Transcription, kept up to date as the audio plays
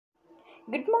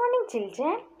Good morning,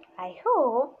 children. I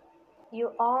hope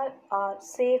you all are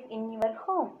safe in your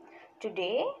home.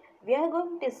 Today, we are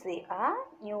going to see a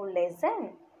new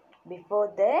lesson.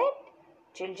 Before that,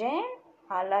 children,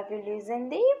 all of you listen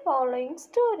the following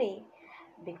story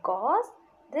because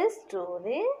this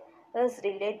story is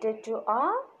related to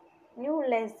our new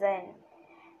lesson.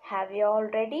 Have you all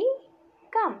ready?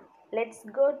 Come, let's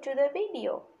go to the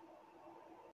video.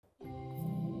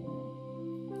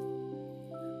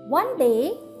 One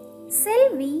day,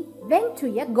 Sylvie went to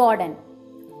a garden.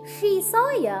 She saw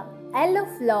a yellow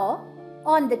flower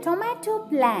on the tomato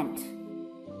plant.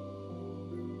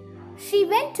 She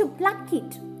went to pluck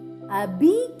it. A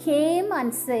bee came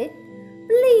and said,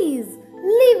 "Please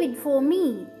leave it for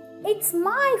me. It's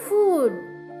my food."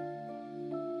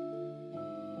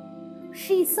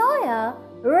 She saw a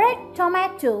red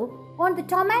tomato on the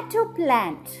tomato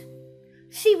plant.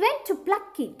 She went to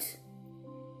pluck it.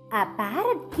 A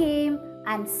parrot came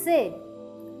and said,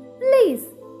 "Please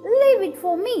leave it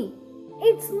for me.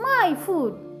 It's my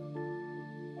food."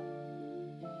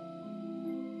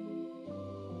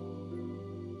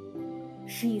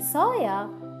 She saw a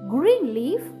green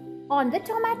leaf on the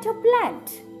tomato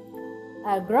plant.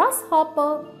 A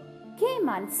grasshopper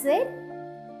came and said,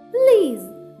 "Please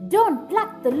don't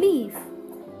pluck the leaf.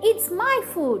 It's my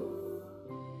food."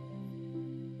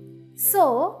 So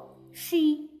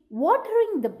she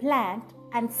watering the plant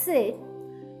and said,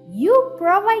 "You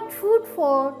provide food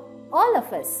for all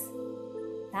of us.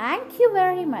 Thank you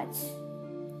very much."